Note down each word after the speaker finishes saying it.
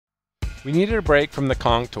We needed a break from the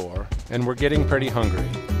Conch tour, and we're getting pretty hungry.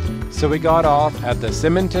 So we got off at the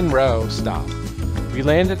Symington Row stop. We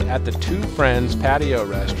landed at the Two Friends Patio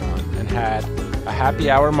restaurant and had a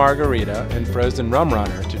happy hour margarita and frozen rum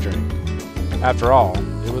runner to drink. After all,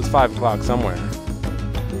 it was 5 o'clock somewhere.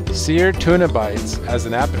 Seared tuna bites as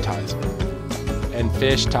an appetizer, and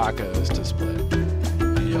fish tacos to split.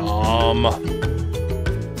 Yum!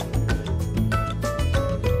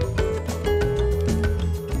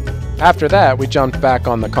 After that, we jumped back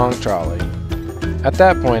on the Conch trolley. At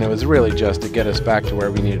that point, it was really just to get us back to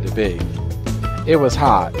where we needed to be. It was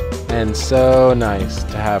hot, and so nice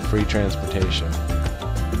to have free transportation.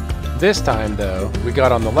 This time, though, we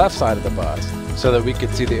got on the left side of the bus so that we could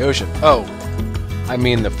see the ocean. Oh, I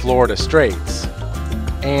mean the Florida Straits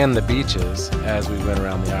and the beaches as we went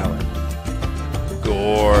around the island.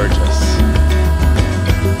 Gorgeous.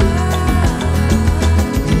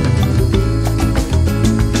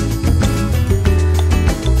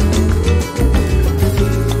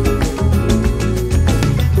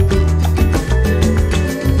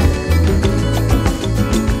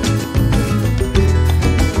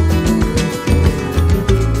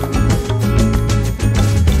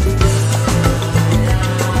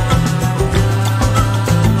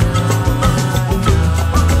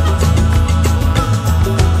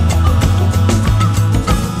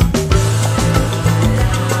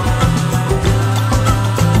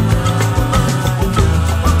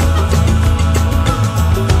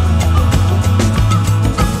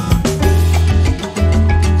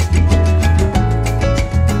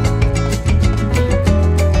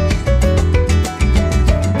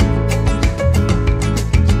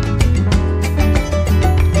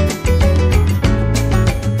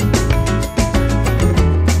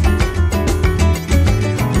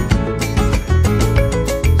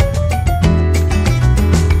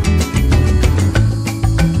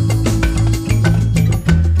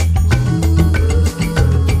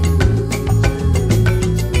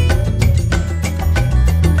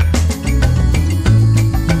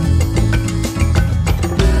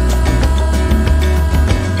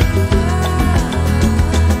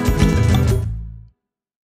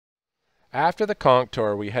 After the Conch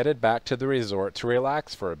tour, we headed back to the resort to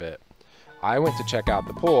relax for a bit. I went to check out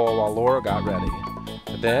the pool while Laura got ready.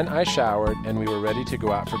 Then I showered and we were ready to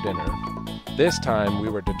go out for dinner. This time we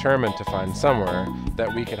were determined to find somewhere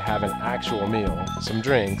that we could have an actual meal, some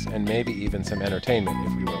drinks, and maybe even some entertainment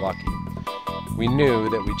if we were lucky. We knew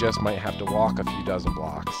that we just might have to walk a few dozen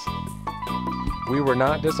blocks. We were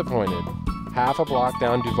not disappointed. Half a block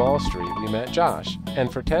down Duval Street, we met Josh,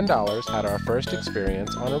 and for $10 had our first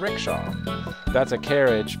experience on a rickshaw. That's a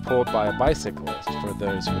carriage pulled by a bicyclist for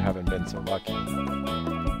those who haven't been so lucky.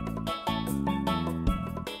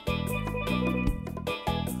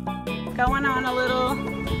 Going on a little,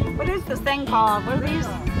 what is this thing called? What are these?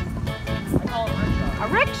 I call it rickshaw. A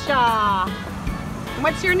rickshaw. And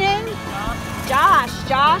what's your name? Josh.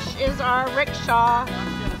 Josh is our rickshaw.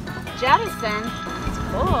 Jettison.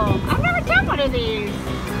 Cool. I've never done one of these.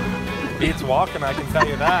 Beats walking, I can tell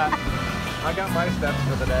you that. I got my steps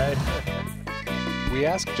for the day. We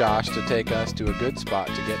asked Josh to take us to a good spot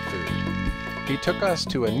to get food. He took us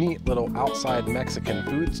to a neat little outside Mexican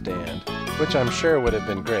food stand, which I'm sure would have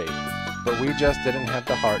been great, but we just didn't have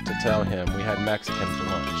the heart to tell him we had Mexican for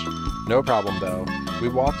lunch. No problem though. We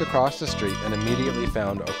walked across the street and immediately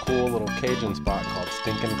found a cool little Cajun spot called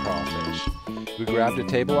Stinkin Crawfish. We grabbed a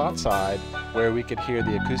table outside where we could hear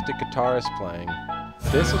the acoustic guitarist playing.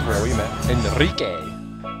 This is where we met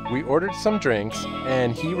Enrique. We ordered some drinks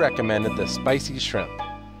and he recommended the spicy shrimp.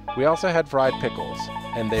 We also had fried pickles,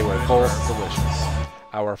 and they were both delicious.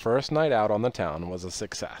 Our first night out on the town was a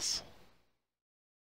success.